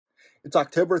It's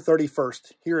October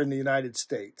 31st here in the United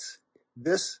States.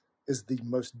 This is the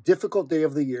most difficult day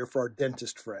of the year for our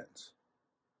dentist friends.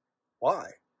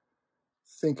 Why?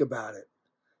 Think about it.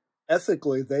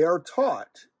 Ethically, they are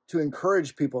taught to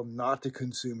encourage people not to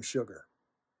consume sugar,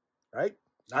 right?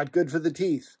 Not good for the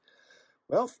teeth.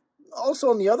 Well, also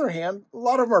on the other hand, a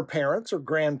lot of them are parents or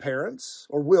grandparents,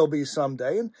 or will be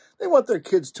someday, and they want their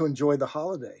kids to enjoy the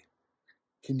holiday.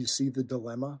 Can you see the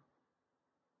dilemma?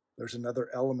 There's another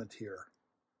element here.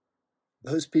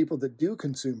 Those people that do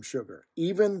consume sugar,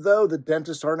 even though the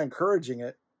dentists aren't encouraging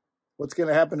it, what's going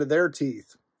to happen to their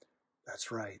teeth?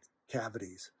 That's right,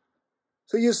 cavities.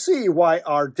 So you see why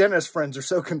our dentist friends are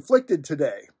so conflicted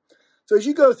today. So as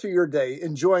you go through your day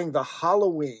enjoying the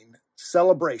Halloween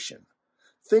celebration,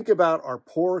 think about our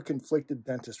poor conflicted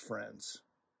dentist friends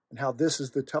and how this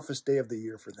is the toughest day of the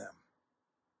year for them.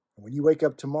 And when you wake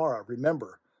up tomorrow,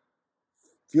 remember,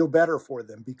 feel better for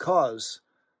them because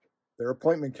their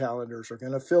appointment calendars are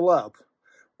going to fill up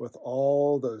with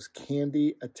all those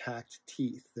candy-attacked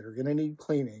teeth that are going to need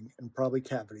cleaning and probably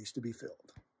cavities to be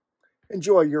filled.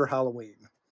 Enjoy your Halloween.